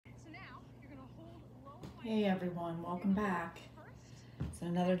Hey everyone, welcome back. It's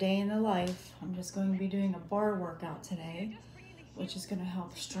another day in the life. I'm just going to be doing a bar workout today, which is going to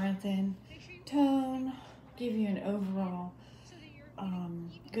help strengthen, tone, give you an overall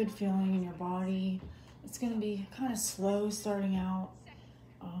good feeling in your body. It's going to be kind of slow starting out.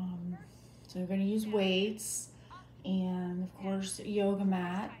 So you're going to use weights and of course a yoga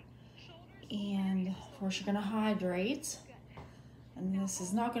mat, and of course you're going to hydrate. And this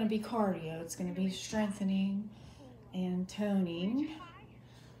is not going to be cardio, it's going to be strengthening and toning.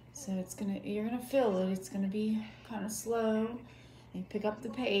 So you're gonna feel it. It's gonna be kind of slow and pick up the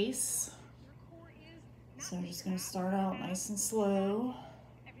pace. So I'm just gonna start out nice and slow.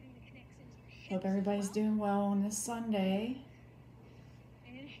 Hope everybody's doing well on this Sunday.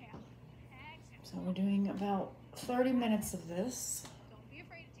 So we're doing about 30 minutes of this.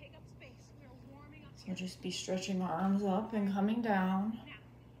 So we'll just be stretching our arms up and coming down.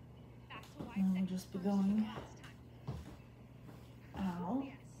 And we'll just be going out.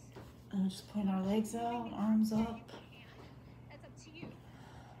 And just putting our legs out, arms up.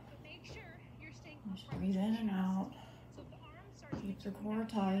 Just breathe in and out. Keep the core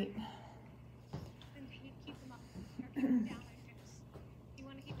tight. And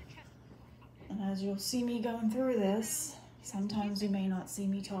as you'll see me going through this, sometimes you may not see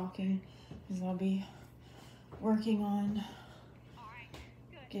me talking because I'll be working on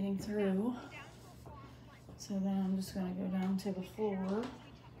getting through. So then I'm just going to go down to the floor.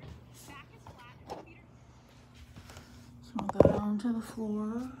 So I'll go down to the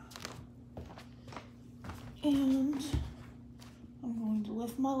floor and I'm going to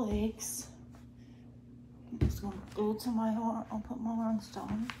lift my legs. I'm just going to go to my arm, I'll put my arms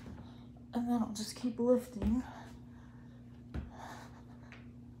down and then I'll just keep lifting.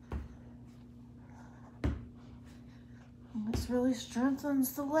 And this really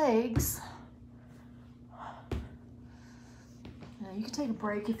strengthens the legs. Now you can take a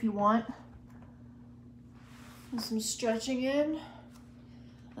break if you want. And some stretching in,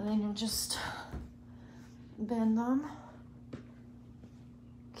 and then you'll just bend them.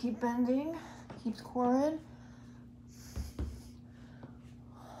 Keep bending, keep the core in.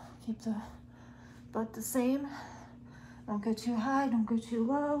 Keep the butt the same. Don't go too high, don't go too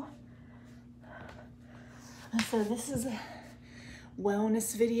low. And so this is a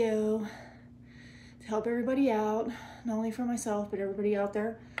wellness video to help everybody out, not only for myself, but everybody out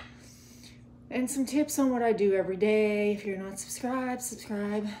there. And some tips on what I do every day. If you're not subscribed,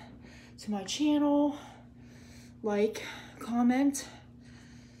 subscribe to my channel, like, comment.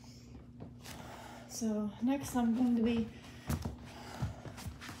 So next I'm going to be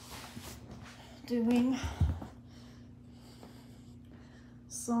doing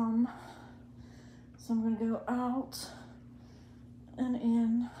so I'm going to go out and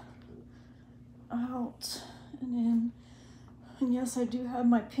in, out and in. And yes, I do have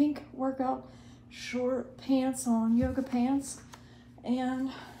my pink workout short pants on, yoga pants, and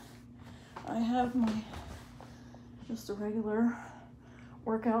I have my just a regular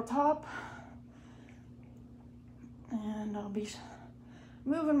workout top, and I'll be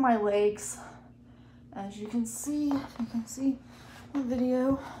moving my legs, as you can see. If you can see the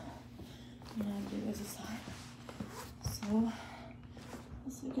video, and I'll do this side so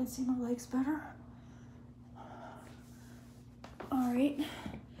you can see my legs better. All right,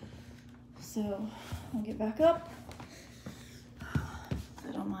 so I'll get back up.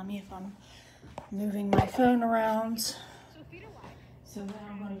 So don't mind me if I'm moving my phone around. So then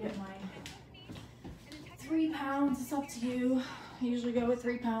I'm gonna get my 3 pounds, it's up to you. I usually go with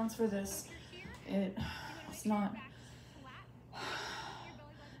 3 pounds for this.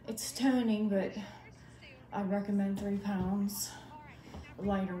 It's toning, but I recommend 3 pounds,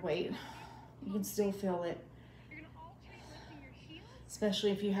 lighter weight. You can still feel it.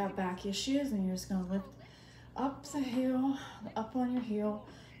 Especially if you have back issues and you're just gonna lift up the heel, up on your heel,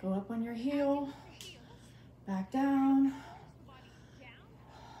 go up on your heel, back down,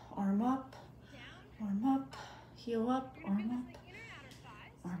 arm up, heel up, arm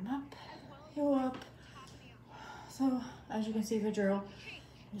up, heel up. So as you can see the drill,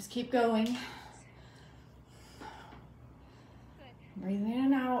 just keep going. Breathing in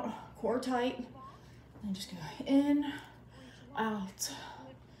and out, core tight, and just go in, out,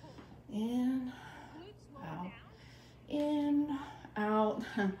 in, out, in, out,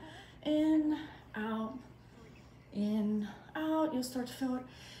 in, out, in, out. You'll start to feel it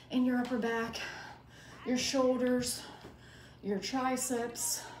in your upper back, your shoulders, your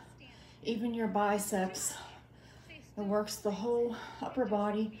triceps, even your biceps. It works the whole upper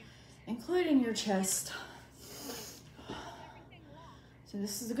body, including your chest. So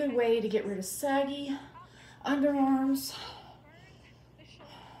this is a good way to get rid of saggy underarms.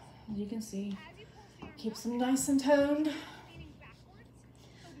 As you can see, keeps them nice and toned.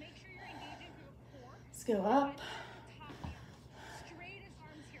 Let's go up.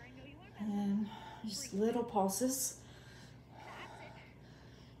 And then just little pulses.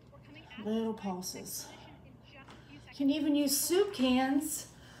 Little pulses. You can even use soup cans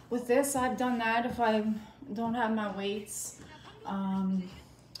with this. I've done that if I don't have my weights.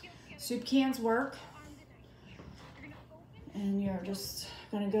 Soup cans work. And you're just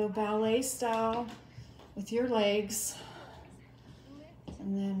gonna go ballet style with your legs.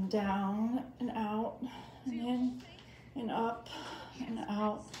 And then down and out, and in, and up, and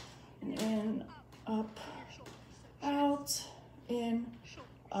out, and in, up, out, in,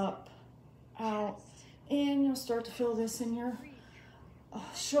 up, out, in. You'll start to feel this in your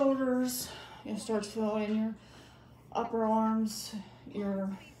shoulders. You'll start to feel it in your upper arms.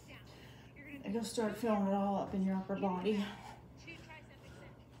 You'll start feeling it all up in your upper body.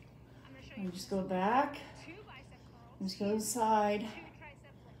 And just go back. Just go to the side.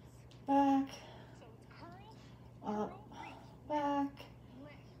 Back. Up. Back.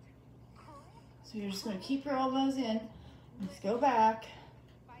 So you're just going to keep your elbows in. Just go back.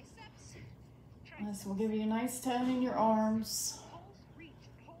 This will give you a nice tone in your arms,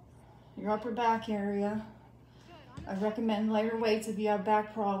 your upper back area. I recommend lighter weights if you have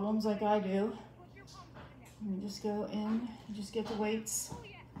back problems like I do. And just go in, just get the weights.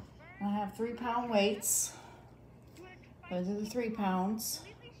 I have 3-pound weights. Those are the 3 pounds.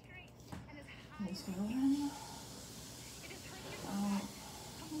 Just go in, out,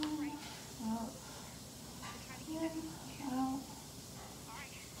 out, in, out.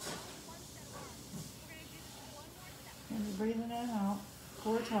 And you're breathing in and out.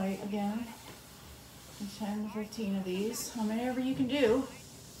 Core tight again. 10 to 15 of these, whenever you can do,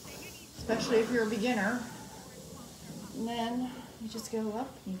 especially if you're a beginner. And then you just go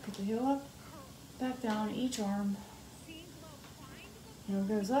up, you put the heel up, back down each arm. Heel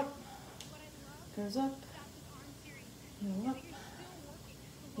goes up, heel up, heel up,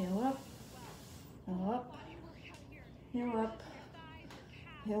 heel up, heel up, heel up,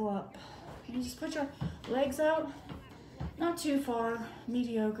 heel up. And you just put your legs out, not too far,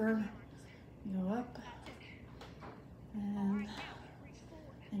 mediocre. Go up, and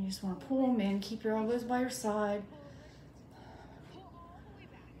you just want to pull them in. Keep your elbows by your side.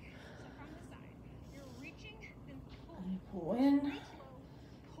 And you pull in.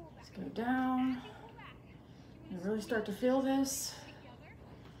 Just go down. You really start to feel this.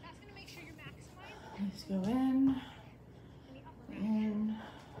 Just go in. And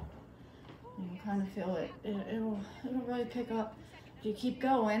you kind of feel it. It'll really pick up if you keep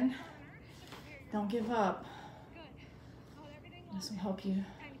going. Don't give up. This will help you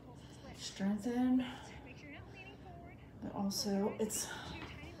strengthen, but also it's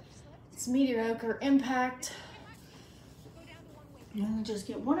mediocre impact. You're gonna just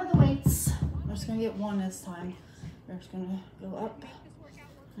get one of the weights. I'm just gonna get one this time. We're just gonna go up.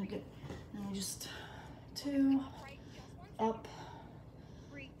 And just 2 up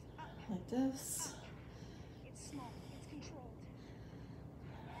like this.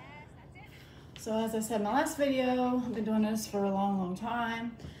 So as I said in my last video, I've been doing this for a long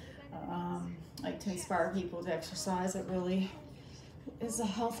time. Like to inspire people to exercise. It really is a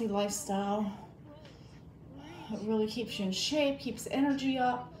healthy lifestyle. It really keeps you in shape, keeps energy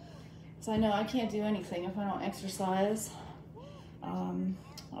up. So I know I can't do anything if I don't exercise.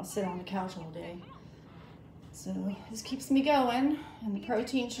 I'll sit on the couch all day. So this keeps me going. And the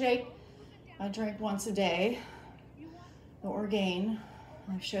protein shake, I drink once a day, the Orgain.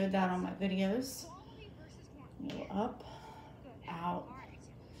 I've showed that on my videos. Go up, out.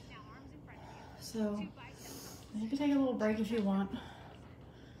 So you can take a little break if you want.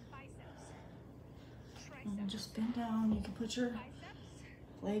 And just bend down. You can put your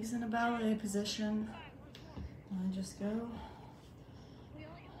legs in a ballet position. And just go.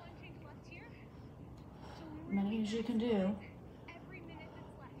 Many as you can do.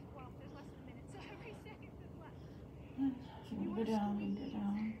 If you can go down, you can go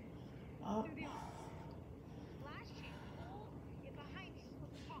down. Up.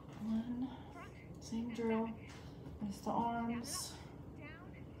 1. Same drill. Place the arms.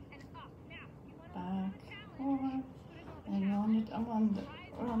 Back. Forward. And I'm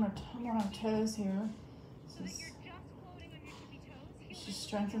on our toes here. This just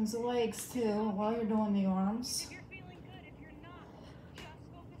strengthens the legs too while you're doing the arms.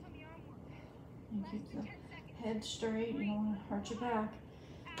 You keep the head straight. You don't want to hurt your back.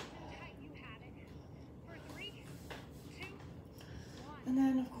 And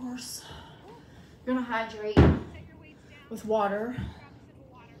then, of course, You're gonna hydrate with water.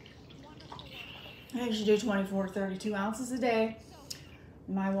 I usually do 24 to 32 ounces a day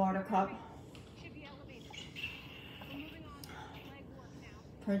in my water cup.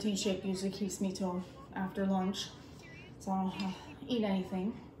 Protein shake usually keeps me till after lunch, so I don't eat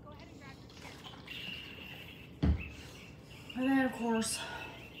anything. And then of course,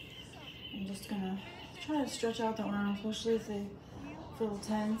 I'm just gonna try to stretch out the arms, especially if they feel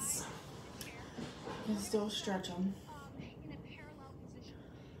tense. You can still stretch them.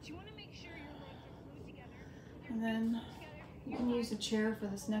 And then you can use a chair for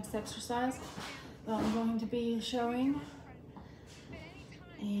this next exercise that I'm going to be showing.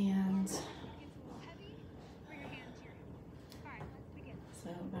 And so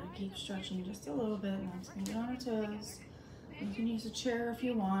I'm gonna keep stretching just a little bit, and I'm just gonna get on our toes. You can use a chair if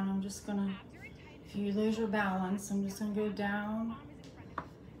you want. I'm just gonna, if you lose your balance, I'm just gonna go down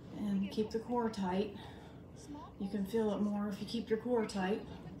and keep the core tight. You can feel it more if you keep your core tight.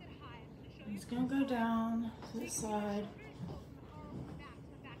 I'm just gonna go down to the side.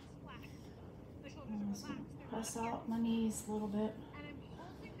 I'm just gonna press out my knees a little bit.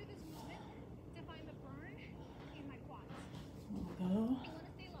 Go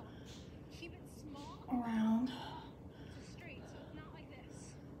around.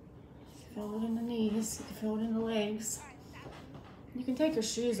 Feel it in the knees, you can feel it in the legs. You can take your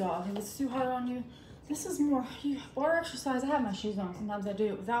shoes off if it's too hard on you. This is more bar exercise. I have my shoes on. Sometimes I do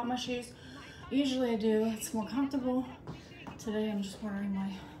it without my shoes. Usually I do. It's more comfortable. Today I'm just wearing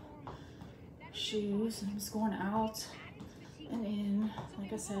my shoes. I'm just going out and in.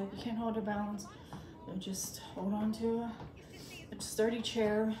 Like I said, you can't hold your balance. So just hold on to a sturdy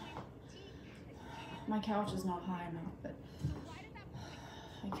chair. My couch is not high enough, but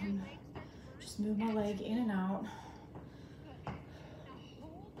I can just move my leg in and out.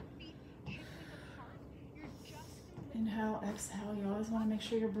 Inhale, exhale. You always want to make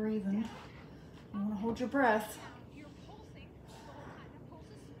sure you're breathing. You want to hold your breath.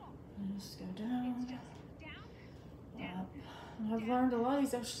 And just go down, up. And I've learned a lot of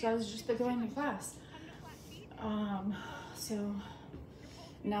these exercises just by going to class. So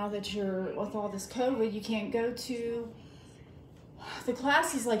now that you're with all this COVID, you can't go to the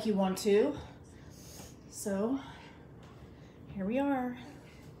classes like you want to. So here we are.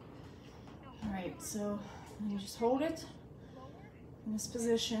 All right, so you just hold it in this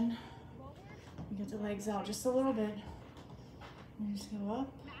position. You get the legs out just a little bit. And just go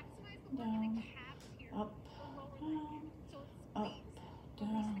up, down, up, down, up,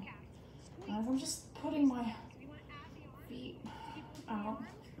 down. Now I'm just putting my feet out.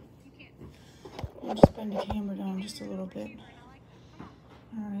 I'll just bend the camera down just a little bit.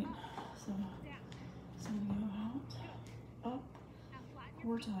 All right, so I'm gonna go out, up,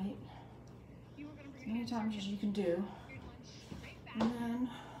 core tight. As many times as you can do. And then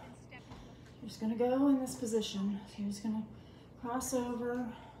you're just gonna go in this position. So you're just gonna cross over,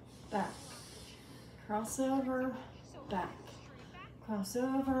 back, cross over, back, cross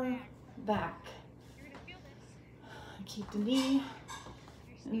over, back. Keep the knee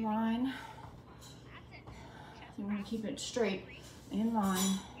in line. You want to keep it straight, in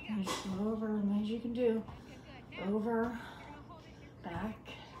line. And just go over as many as you can do. Over, back,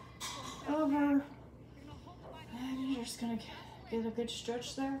 over. And you're just going to get a good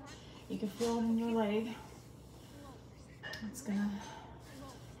stretch there. You can feel it in your leg. It's going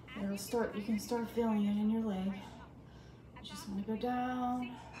to, it'll start, you can start feeling it in your leg. You just want to go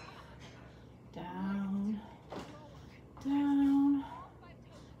down, down, down.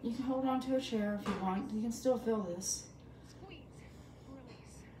 You can hold on to a chair if you want. You can still feel this.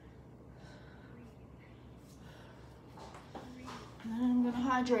 And then I'm going to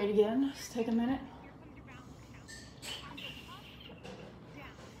hydrate again. Just take a minute.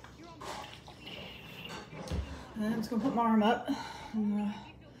 And then I'm just going to put my arm up and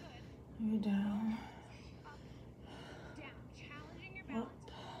go down. Up.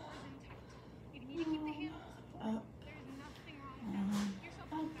 Up.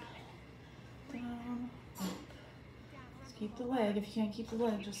 Down, up. Just keep the leg. If you can't keep the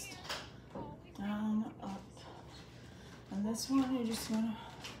leg, just down, up. And this one, you're just gonna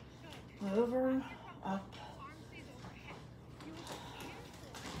go over, up.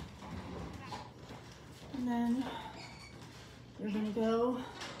 And then you're gonna go,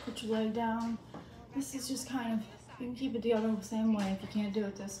 put your leg down. This is just kind of, you can keep it the other same way if you can't do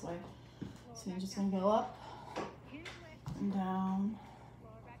it this way. So you're just gonna go up and down,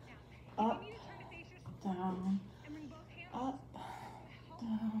 up, down, up,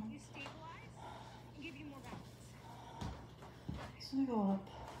 down. So we go up,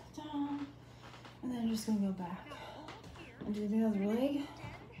 down, And then you're just gonna go back and do the other leg.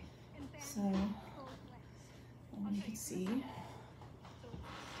 So, and you can see,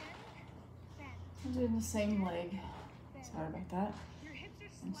 I'm doing the same leg. Sorry about that.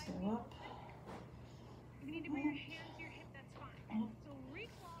 And still up.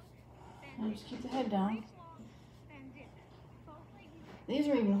 And just keep the head down. These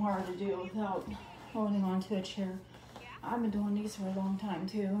are even hard to do without holding on to a chair. I've been doing these for a long time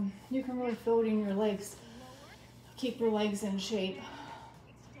too. You can really feel it in your legs. Keep your legs in shape.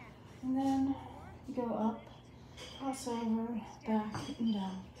 And then you go up, cross over, back and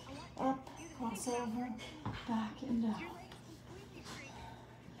down. Up, cross over, back and down.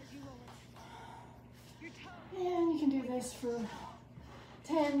 And you can do this for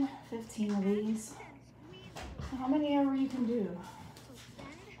 10, 15 of these. How many ever you can do.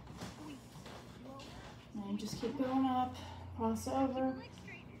 And just keep going up, cross over,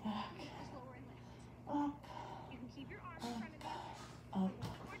 back, up, up.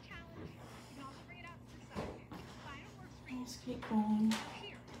 And just keep going.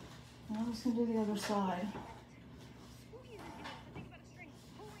 And I'm just going to do the other side.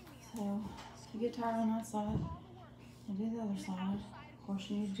 So, if you get tired on that side, and do the other side. Of course,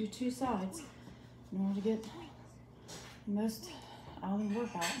 you need to do 2 sides in order to get the most out of the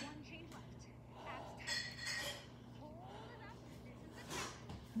workout.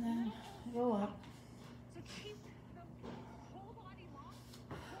 And then go up.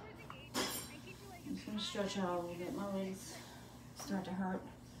 I'm just going to stretch out a little bit. My legs start to hurt.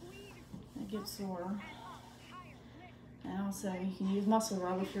 They get sore. And also, you can use muscle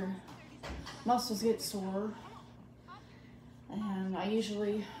rub if your muscles get sore. And I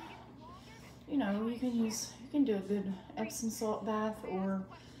usually, you know, you can do a good Epsom salt bath, or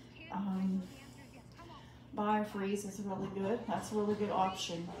biofreeze is really good. That's a really good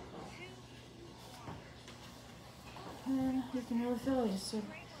option. And you can really feel it. So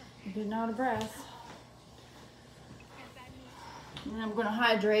you're getting out of breath. And then I'm going to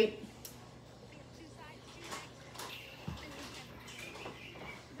hydrate.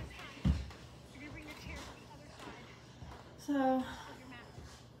 So I'm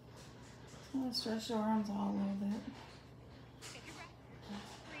going to stretch the arms out a little bit.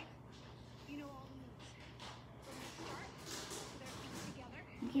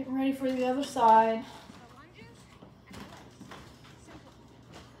 I'm getting ready for the other side.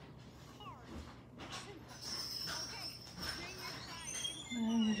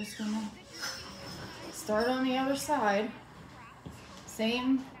 And we're just going to start on the other side.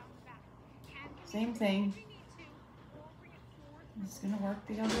 Same thing. I'm just going to work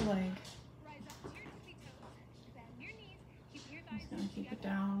the other leg. I'm just going to keep it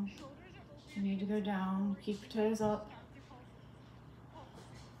down. You need to go down. Keep your toes up.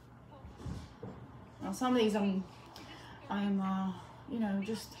 Now some of these I'm you know,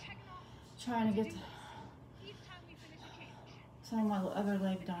 just trying to get some of my other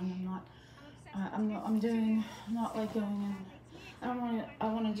leg done. I'm not like going in. I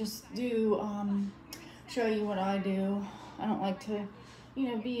want to just do, show you what I do. I don't like to, you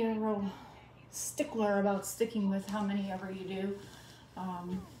know, be a real stickler about sticking with how many ever you do.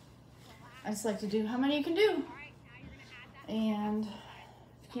 I just like to do how many you can do. And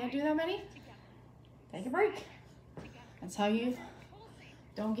if you can't do that many, take a break. That's how you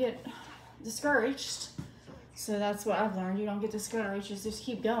don't get discouraged. So that's what I've learned. You don't get discouraged, just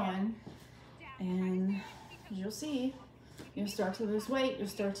keep going. And you'll see, you'll start to lose weight, you'll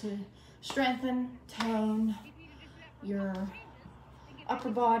start to strengthen, tone your upper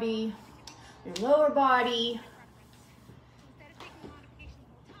body, your lower body.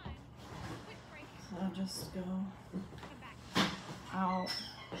 So just go out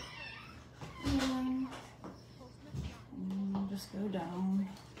and just go down.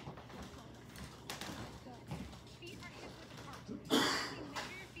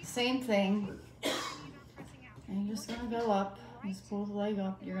 Same thing. And you're just gonna go up. Just pull the leg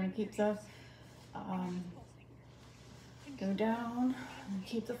up. You're gonna keep the go down and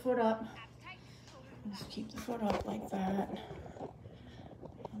keep the foot up. Just keep the foot up like that.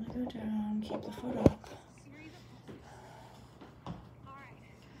 I'm gonna go down, keep the foot up.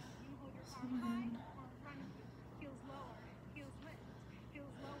 So then,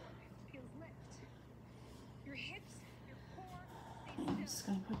 I'm just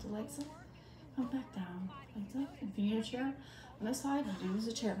gonna put the legs up, come back down, legs up. If you need a chair on this side, you use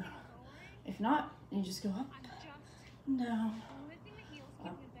a chair. If not, you just go up and down,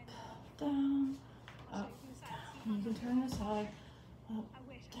 up, down, up, down. You can turn this side, up,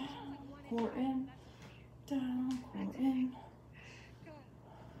 down, core in, down, core in.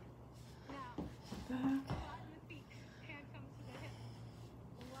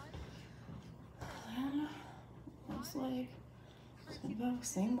 leg. It's gonna go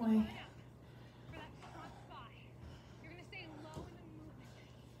same way.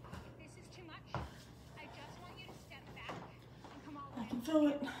 I can feel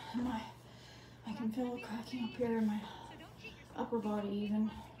it in my, I can feel it cracking up here in my upper body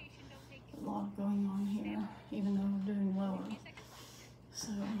even. A lot going on here, even though we're doing lower. So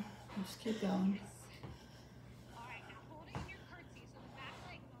just keep going.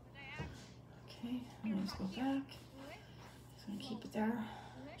 Okay, and just go back. Just gonna keep it there.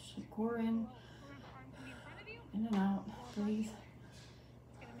 Just your core in and out. Breathe.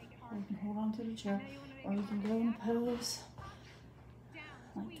 Or you can hold on to the chair, or you can go in pose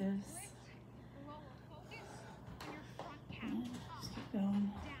like this. And just keep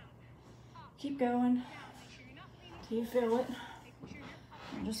going. Keep going till you feel it.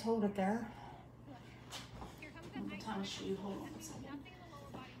 And just hold it there. I'm gonna touch you. Hold on a second.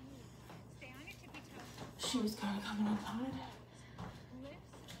 She was kind of coming untied.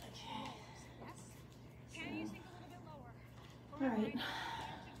 Okay. So, all right.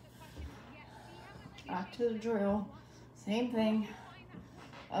 Back to the drill. Same thing.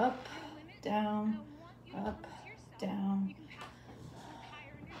 Up, down, up, down,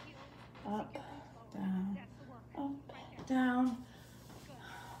 up, down, up, down.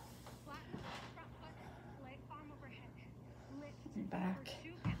 And back.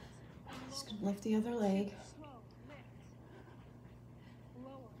 Just gonna lift the other leg.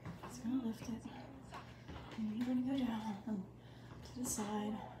 Just gonna lift it. And you're gonna go down and to the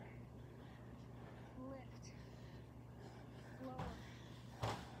side.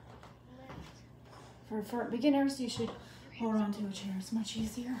 For beginners, you should hold on to a chair. It's much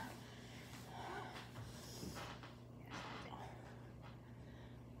easier.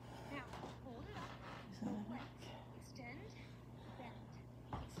 So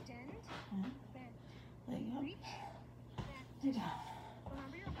leg up, leg down.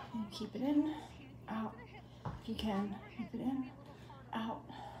 And keep it in, out. If you can, keep it in, out.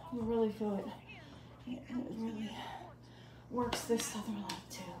 You'll really feel it. It really works this other leg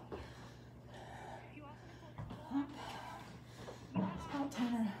too. Up. It's about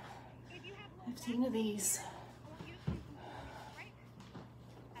 10 or 15 of these.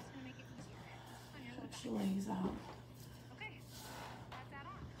 Stretch your legs out.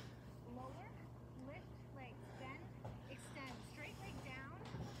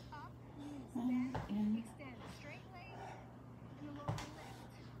 And in.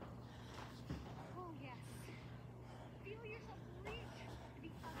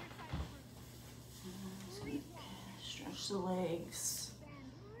 Stretch the legs.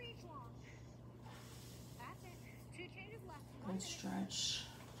 Good stretch.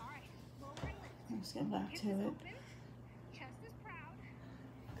 Let's get back to it.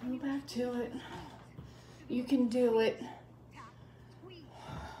 Go back to it. You can do it.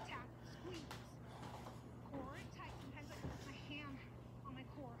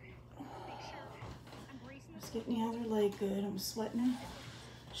 Just getting the other leg good. I'm sweating.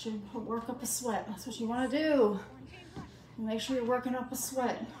 Should work up a sweat. That's what you want to do. Make sure you're working up a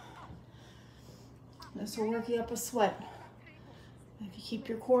sweat. This will work you up a sweat. If you keep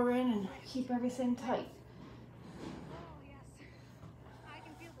your core in and keep everything tight.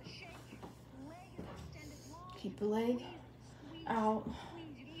 Keep the leg out.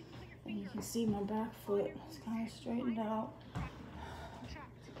 And you can see my back foot is kind of straightened out.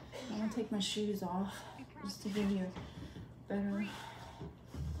 I'm going to take my shoes off just to give you better.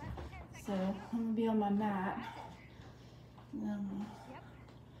 So I'm going to be on my mat. And then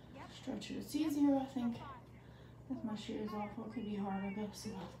stretch it. It's easier, I think, with my shoes off. It could be hard, I guess, to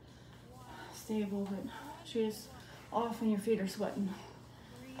stable, but shoes off and your feet are sweating.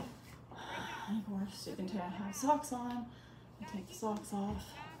 And of course, you can have socks on. You take the socks off.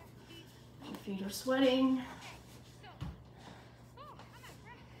 Your feet are sweating.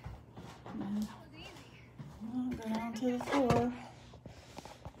 And then go down to the floor.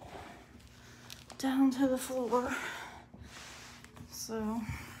 Down to the floor. So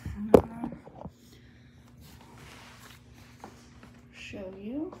I'm gonna show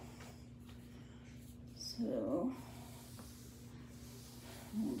you. So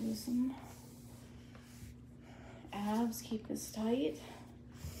I'm gonna do some abs. Keep this tight.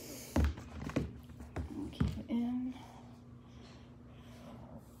 And keep it in.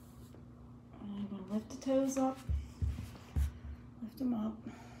 I'm gonna lift the toes up. Lift them up.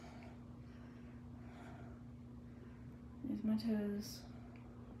 Use my toes.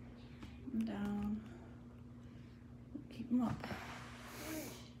 And down. Keep them up.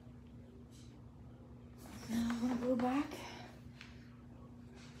 Now I'm gonna go back.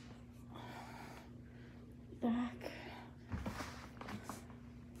 Back.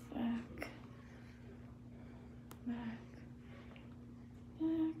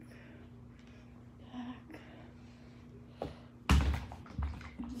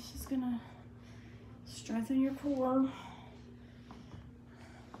 gonna strengthen your core.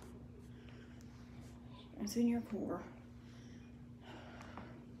 Strengthen your core.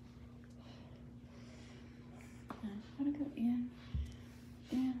 And I'm gonna go in,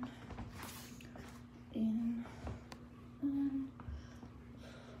 in, in,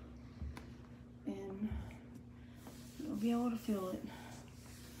 in. You'll be able to feel it.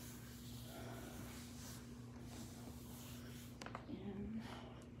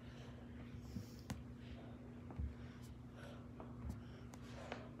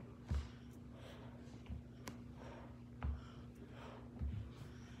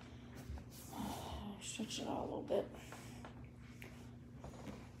 Stretch it out a little bit.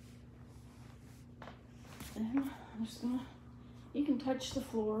 And I'm just gonna, you can touch the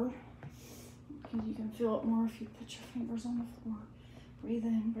floor because you can feel it more if you put your fingers on the floor. Breathe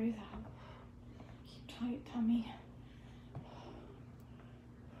in, breathe out. Keep tight tummy.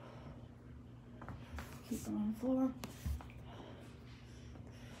 Keep them on the floor.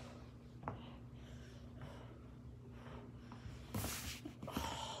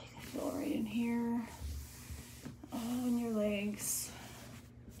 You can feel it right in here. Oh, in your legs.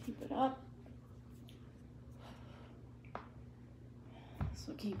 Keep it up.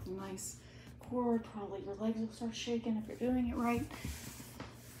 So keep the nice core. Probably your legs will start shaking if you're doing it right.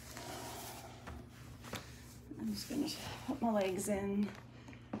 I'm just gonna put my legs in,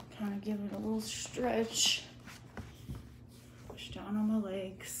 kind of give it a little stretch. Push down on my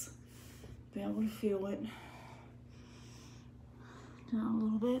legs. Be able to feel it. Down a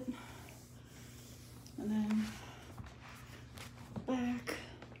little bit. And then back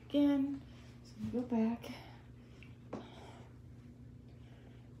again. So you go back.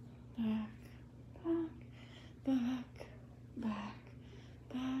 Back, back, back, back,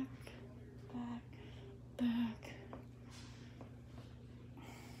 back, back, back.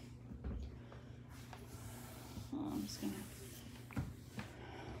 I'm just gonna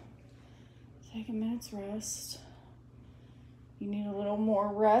take a minute's rest. You need a little more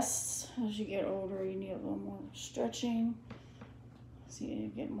rest as you get older. You need a little more stretching. So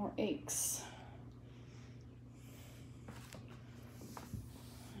you get more aches.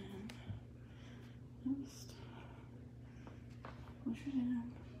 And just push it in,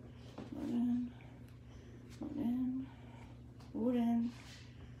 pull it in, pull it in, pull it in.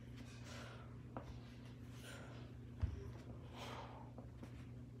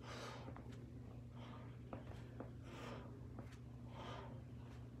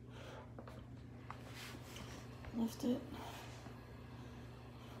 Lift it.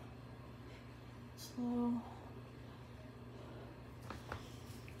 Slow.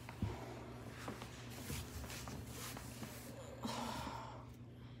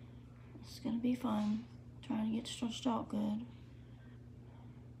 It's gonna be fun. Trying to get stretched out good.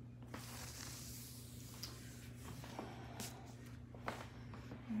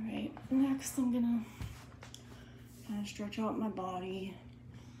 Alright, next I'm gonna kind of stretch out my body.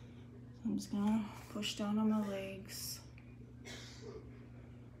 I'm just gonna push down on my legs.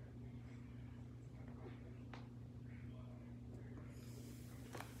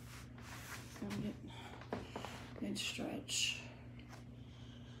 Gonna get a good stretch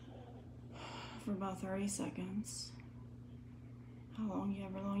for about 30 seconds.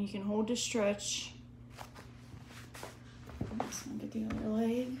 However long you can hold the stretch. I'm just gonna get the other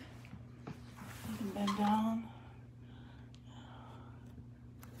leg. You can bend down.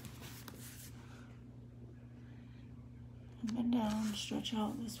 And bend down, stretch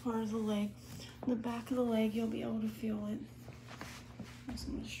out this part of the leg. The back of the leg, you'll be able to feel it. I'm just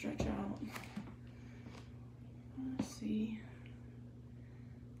gonna stretch out. Let's see.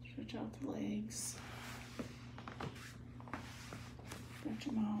 Stretch out the legs. Stretch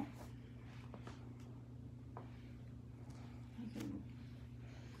them out. I can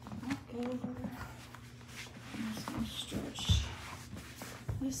walk over. I'm just gonna stretch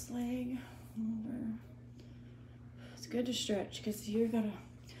this leg over. It's good to stretch because you're gonna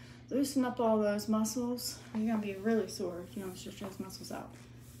loosen up all those muscles. You're gonna be really sore if you don't stretch those muscles out.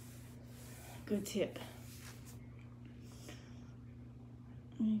 Good tip.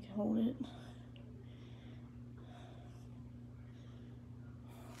 And you can hold it.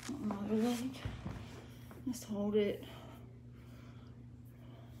 Another leg. Just hold it.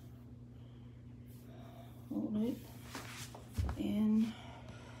 Hold it. And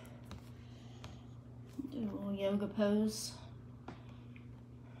do a little yoga pose.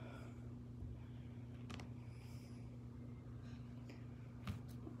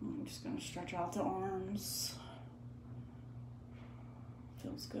 I'm just going to stretch out the arms.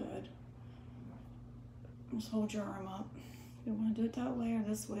 Feels good. Just hold your arm up. You want to do it that way or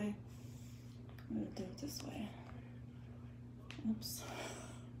this way? I'm going to do it this way. Oops.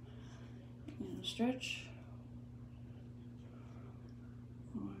 And stretch.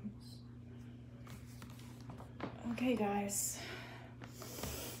 Arms. Okay, guys.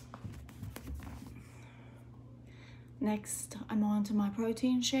 Next, I'm on to my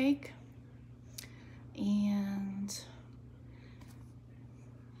protein shake. And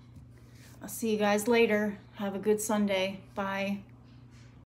I'll see you guys later. Have a good Sunday. Bye.